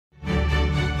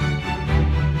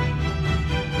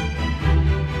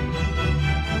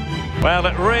Well,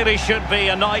 it really should be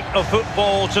a night of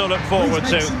football to look forward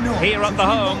to here at the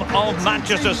home of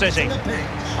Manchester City.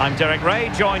 I'm Derek Ray,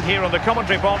 joined here on the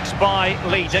commentary box by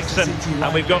Lee Dixon,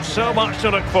 and we've got so much to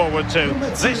look forward to.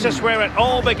 This is where it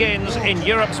all begins in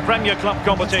Europe's Premier Club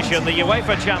competition, the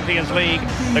UEFA Champions League,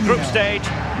 the group stage,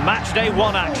 match day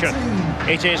 1 action.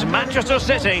 It is Manchester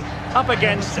City up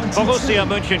against Borussia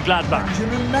Monchengladbach.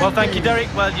 Well, thank you, Derek.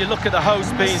 Well, you look at the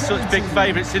hosts being such big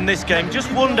favourites in this game.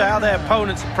 Just wonder how their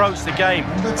opponents approach the game.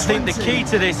 I think the key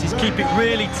to this is keep it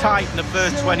really tight in the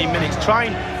first 20 minutes. Try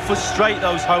and frustrate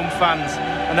those home fans,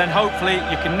 and then hopefully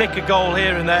you can nick a goal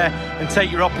here and there and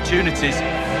take your opportunities.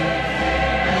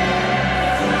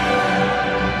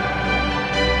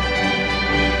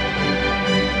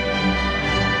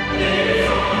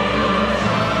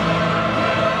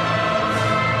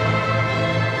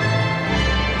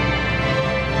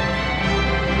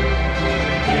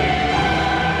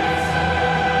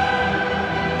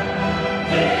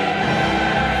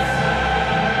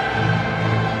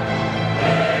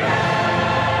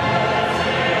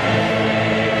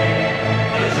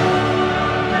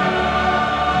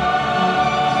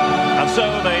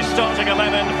 So the starting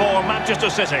 11 for Manchester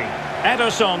City.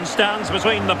 Ederson stands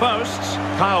between the posts.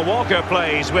 Kyle Walker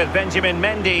plays with Benjamin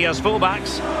Mendy as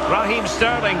fullbacks. Raheem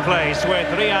Sterling plays with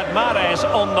Riyad Mahrez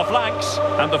on the flanks.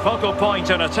 And the focal point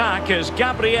in attack is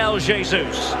Gabriel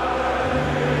Jesus.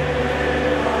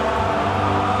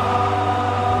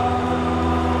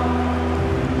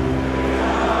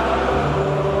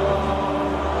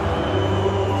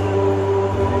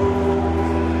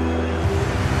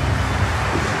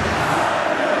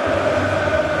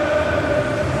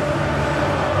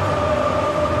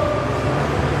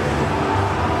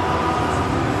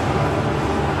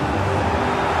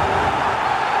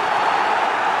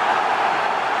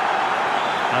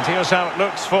 And here's how it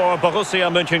looks for Borussia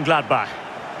Monchengladbach.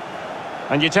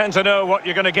 And you tend to know what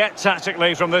you're going to get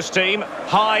tactically from this team.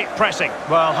 High pressing.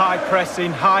 Well, high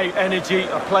pressing, high energy.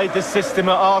 I played this system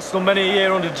at Arsenal many a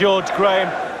year under George Graham.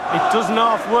 It doesn't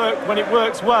half work when it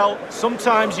works well.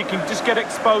 Sometimes you can just get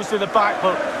exposed to the back,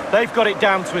 but they've got it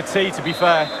down to a T, to be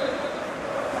fair.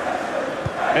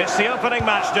 It's the opening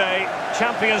match day.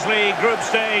 Champions League group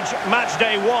stage, match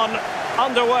day 1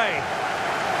 underway.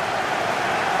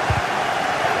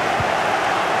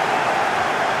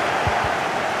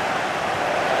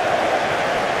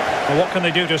 Well, what can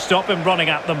they do to stop him running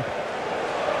at them?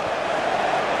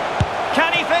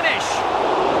 Can he finish?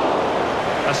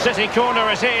 A City corner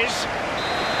is his.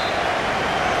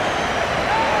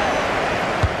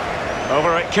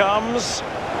 Over it comes.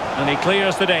 And he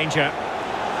clears the danger.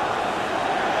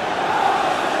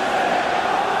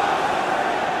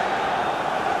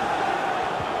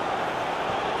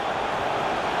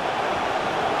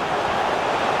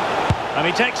 And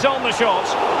he takes on the shot.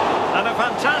 And a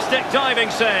fantastic diving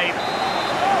save.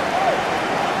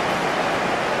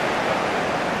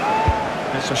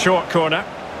 It's a short corner.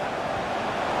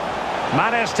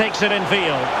 Mahrez takes it in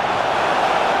field.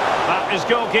 That is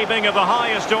goalkeeping of the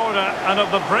highest order and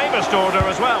of the bravest order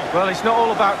as well. Well, it's not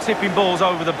all about tipping balls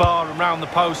over the bar and round the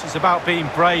post. It's about being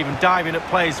brave and diving at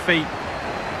players' feet.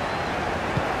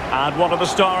 And one of the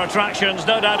star attractions,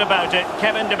 no doubt about it.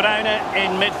 Kevin De Bruyne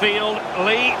in midfield.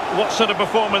 Lee, what sort of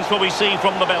performance will we see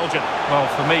from the Belgian? Well,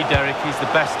 for me, Derek, he's the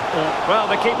best.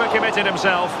 Well, the keeper committed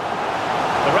himself.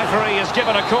 The referee has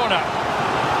given a corner.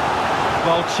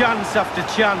 Well, chance after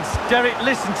chance. Derek,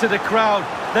 listen to the crowd.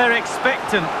 They're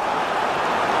expectant.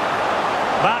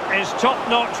 That is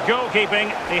top-notch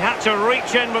goalkeeping. He had to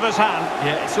reach in with his hand.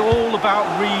 Yeah, it's all about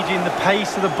reading the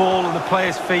pace of the ball and the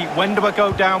player's feet. When do I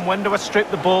go down? When do I strip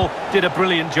the ball? Did a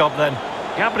brilliant job then.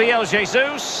 Gabriel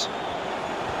Jesus.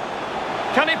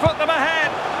 Can he put them ahead?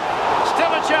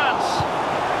 Still a chance.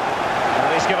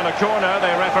 Well, he's given a corner,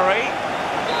 the referee.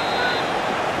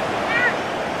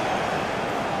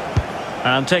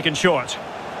 And taken short.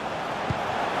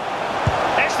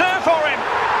 It's there for him.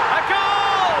 A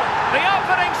goal! The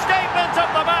opening statement of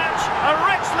the match. A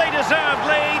richly deserved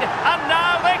lead. And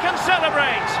now they can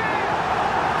celebrate.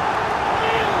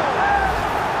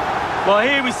 Well,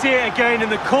 here we see it again,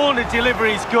 and the corner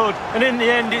delivery is good. And in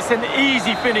the end, it's an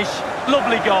easy finish.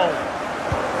 Lovely goal.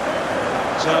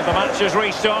 So the match has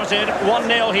restarted.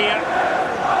 1-0 here.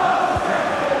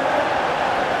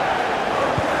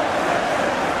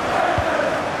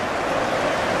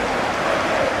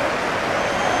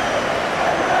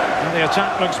 The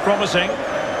attack looks promising.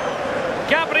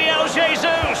 Gabriel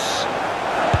Jesus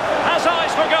has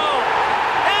eyes for goal.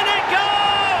 In it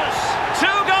goes! 2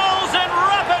 goals in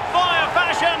rapid-fire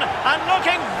fashion and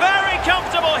looking very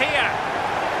comfortable here.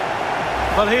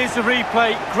 Well, here's the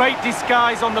replay. Great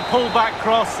disguise on the pull-back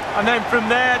cross. And then from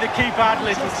there, the keeper had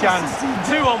little chance.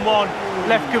 2-on-1,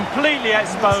 left completely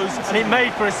exposed, and it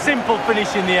made for a simple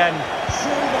finish in the end.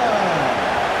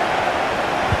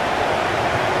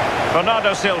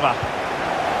 Bernardo Silva.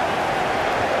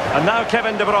 And now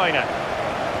Kevin De Bruyne.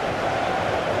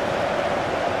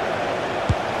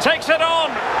 Takes it on.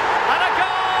 And a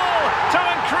goal to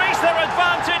increase their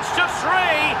advantage to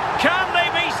 3. Can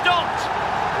they be stopped?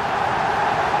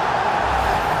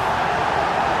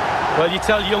 Well, you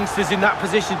tell youngsters in that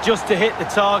position just to hit the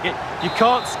target. You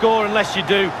can't score unless you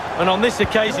do. And on this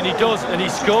occasion, he does, and he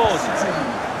scores.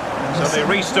 So they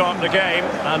restart the game,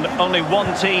 and only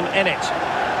one team in it.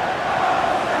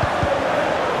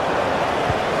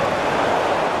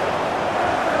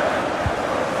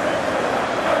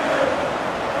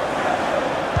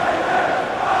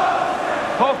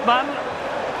 Hoffmann.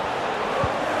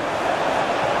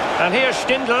 And here's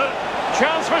Stindl.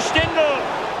 Chance for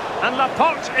Stindl. And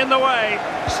Laporte in the way.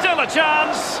 Still a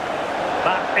chance.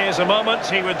 That is a moment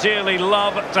he would dearly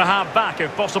love to have back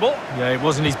if possible. Yeah, it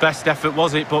wasn't his best effort,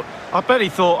 was it? But I bet he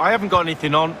thought, I haven't got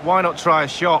anything on. Why not try a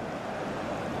shot?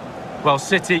 Well,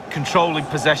 City controlling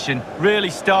possession.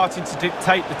 Really starting to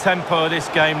dictate the tempo of this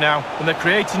game now. And they're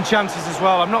creating chances as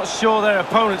well. I'm not sure their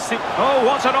opponents... Oh,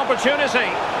 what an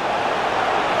opportunity.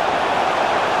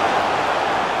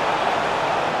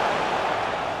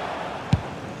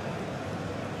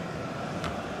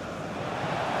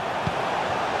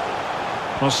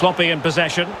 Well, sloppy in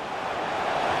possession.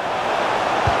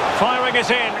 Firing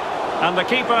it in. And the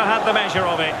keeper had the measure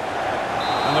of it.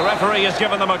 And the referee has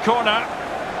given them a corner.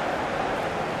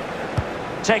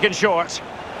 Taken short.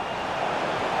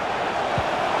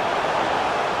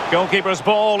 Goalkeeper's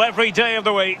ball every day of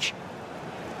the week.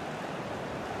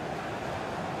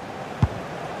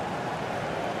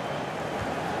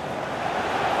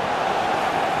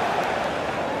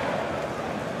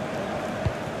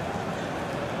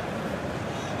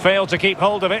 Failed to keep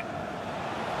hold of it.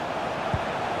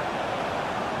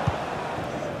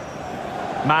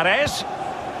 Mahrez.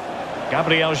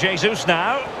 Gabriel Jesus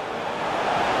now.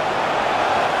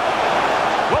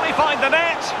 Will he find the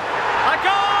net? A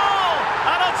goal!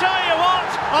 And I'll tell you what,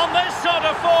 on this sort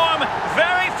of form,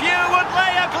 very few would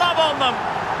lay a glove on them.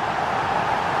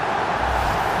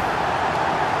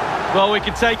 Well, we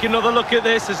can take another look at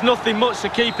this. There's nothing much the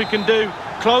keeper can do.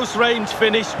 Close range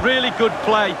finish, really good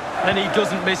play, and he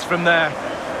doesn't miss from there.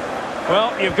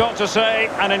 Well, you've got to say,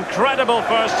 an incredible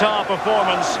first-half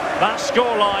performance. That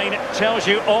scoreline tells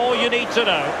you all you need to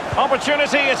know.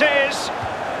 Opportunity it is.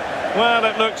 Well,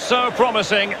 it looked so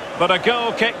promising, but a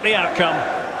goal kicked the outcome.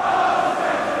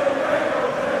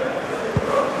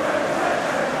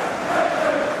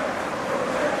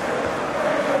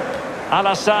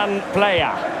 Alassane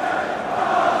Plea.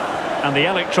 And the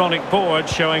electronic board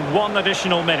showing 1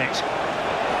 additional minute.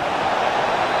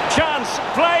 Chance,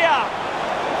 Plea!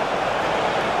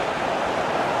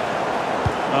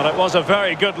 Well, it was a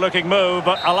very good-looking move,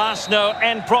 but alas, no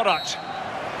end product.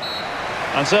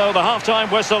 And so the half-time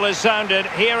whistle is sounded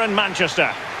here in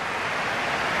Manchester.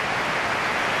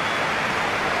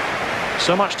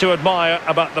 So much to admire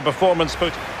about the performance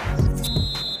put.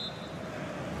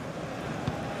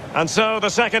 And so the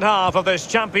second half of this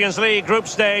Champions League group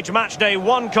stage matchday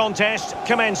 1 contest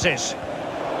commences.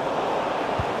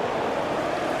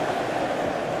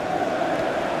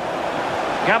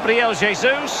 Gabriel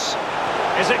Jesus.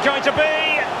 Is it going to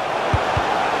be?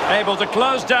 Able to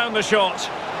close down the shot.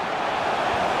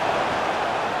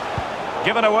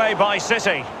 Given away by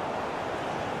City.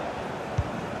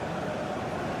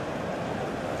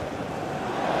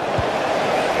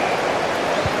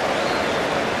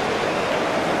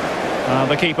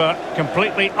 The keeper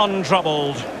completely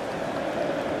untroubled.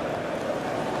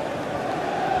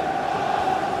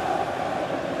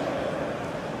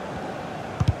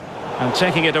 And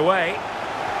taking it away.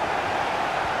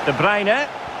 De Bruyne.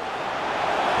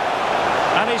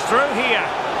 And he's through here.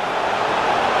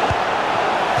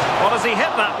 Well, as he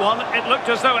hit that one, it looked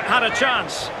as though it had a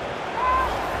chance.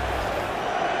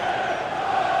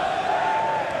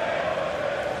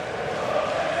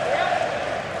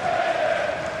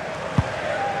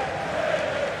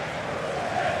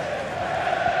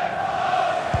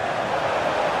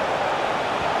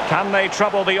 Can they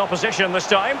trouble the opposition this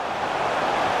time?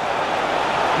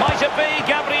 Might it be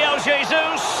Gabriel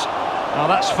Jesus? Oh,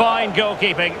 that's fine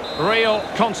goalkeeping. Real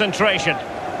concentration.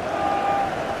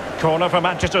 Corner for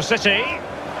Manchester City.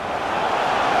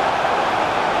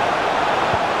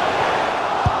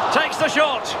 Takes the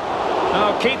shot.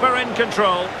 Oh, keeper in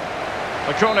control.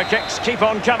 The corner kicks keep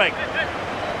on coming.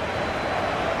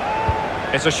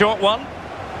 It's a short one.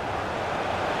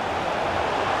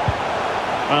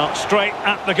 Well, straight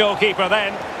at the goalkeeper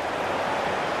then.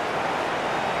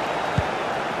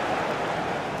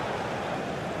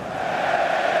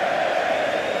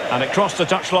 And it crossed the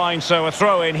touchline, so a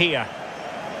throw in here.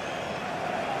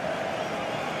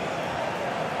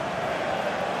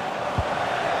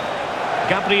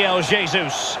 Gabriel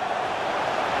Jesus.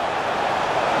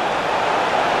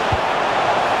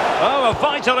 Oh, a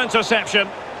vital interception.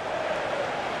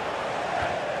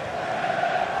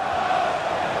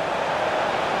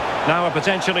 Now a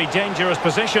potentially dangerous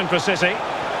position for City.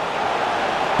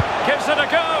 Gives it a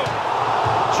go.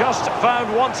 Just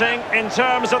found wanting in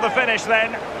terms of the finish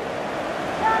then.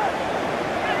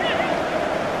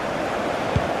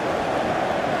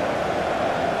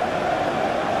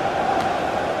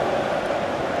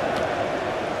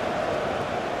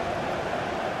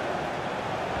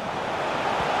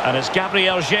 And it's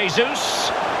Gabriel Jesus.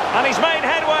 And he's made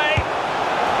headway.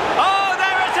 Oh,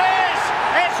 there it is!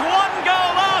 It's one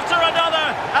goal after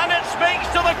another, and it speaks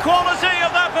to the quality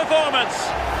of that performance.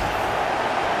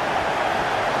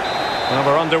 Well,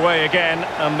 we're underway again,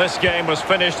 and this game was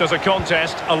finished as a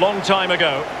contest a long time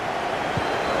ago.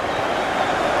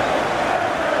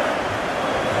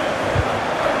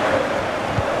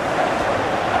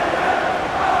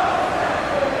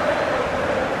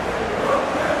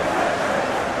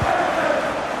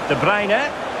 De Bruyne.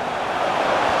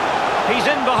 He's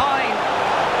in behind.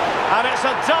 And it's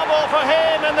a double for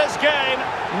him in this game.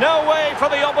 No way for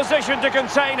the opposition to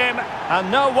contain him.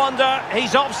 And no wonder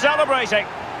he's off celebrating.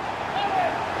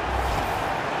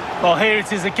 Well, here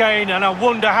it is again, and I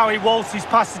wonder how he waltzes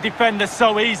past the defender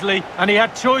so easily. And he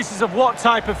had choices of what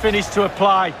type of finish to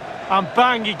apply. And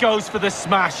bang, he goes for the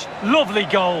smash. Lovely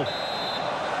goal.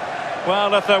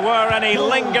 Well, if there were any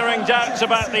lingering doubts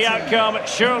about the outcome,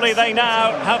 surely they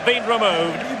now have been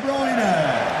removed.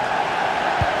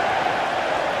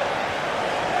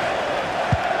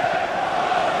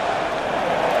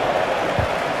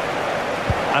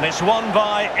 And it's won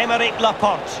by Aymeric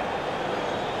Laporte.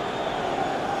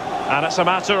 And it's a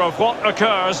matter of what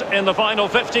occurs in the final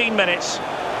 15 minutes.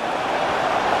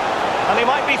 And he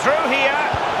might be through here.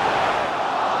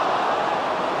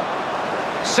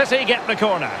 City get the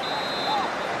corner.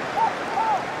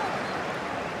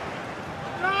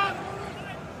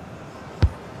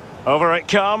 Over it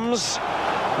comes,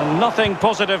 and nothing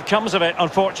positive comes of it,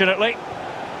 unfortunately.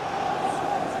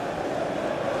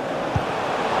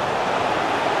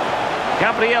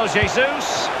 Gabriel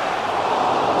Jesus.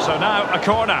 So now a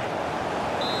corner.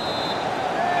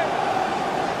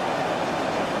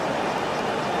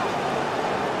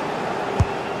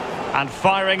 And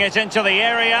firing it into the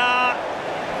area.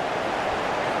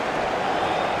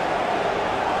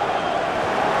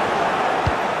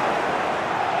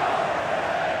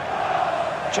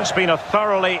 Just been a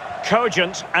thoroughly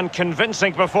cogent and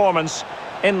convincing performance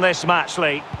in this match,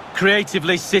 Lee.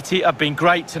 Creatively, City have been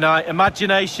great tonight.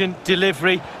 Imagination,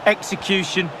 delivery,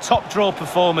 execution, top draw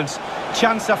performance.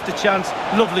 Chance after chance,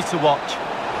 lovely to watch.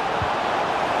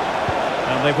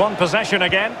 And they've won possession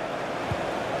again.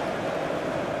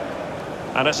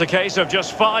 And it's a case of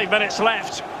just 5 minutes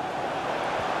left.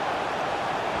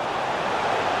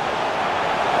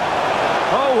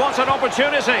 Oh, what an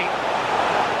opportunity!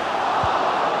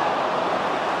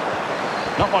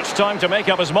 Not much time to make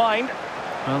up his mind.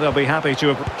 Well, they'll be happy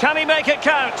to have... Can he make it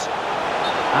count?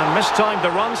 And mistimed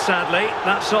the run, sadly.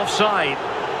 That's offside.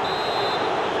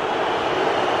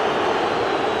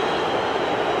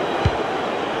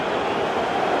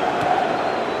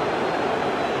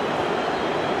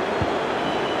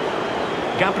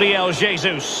 Gabriel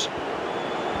Jesus.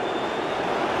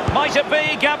 Might it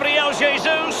be Gabriel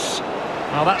Jesus?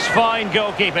 Well, that's fine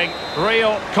goalkeeping.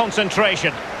 Real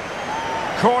concentration.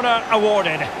 Corner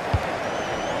awarded.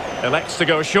 Elects to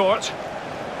go short.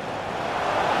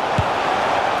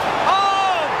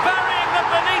 Oh, burying them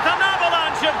beneath an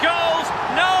avalanche of goals.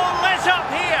 No let up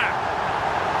here.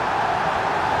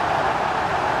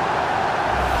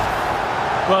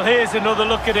 Well, here's another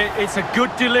look at it. It's a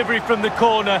good delivery from the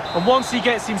corner, and once he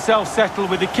gets himself settled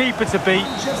with the keeper to beat,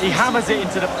 he hammers it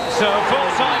into the... So full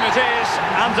time it is,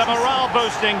 and a morale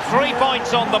boosting 3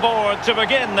 points on the board to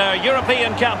begin their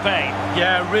European campaign.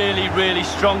 Yeah, really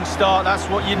strong start. That's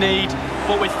what you need.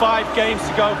 But with 5 games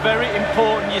to go, very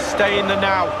important you stay in the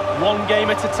now. One game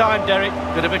at a time, Derek.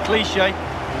 Bit of a cliche.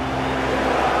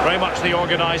 Very much the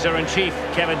organiser-in-chief,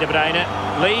 Kevin De Bruyne.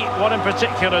 Lee, what in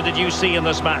particular did you see in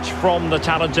this match from the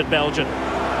talented Belgian?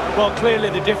 Well, clearly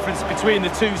the difference between the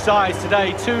two sides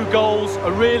today. 2 goals,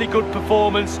 a really good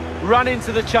performance, ran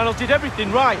into the channel, did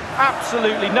everything right.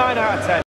 Absolutely, 9 out of 10.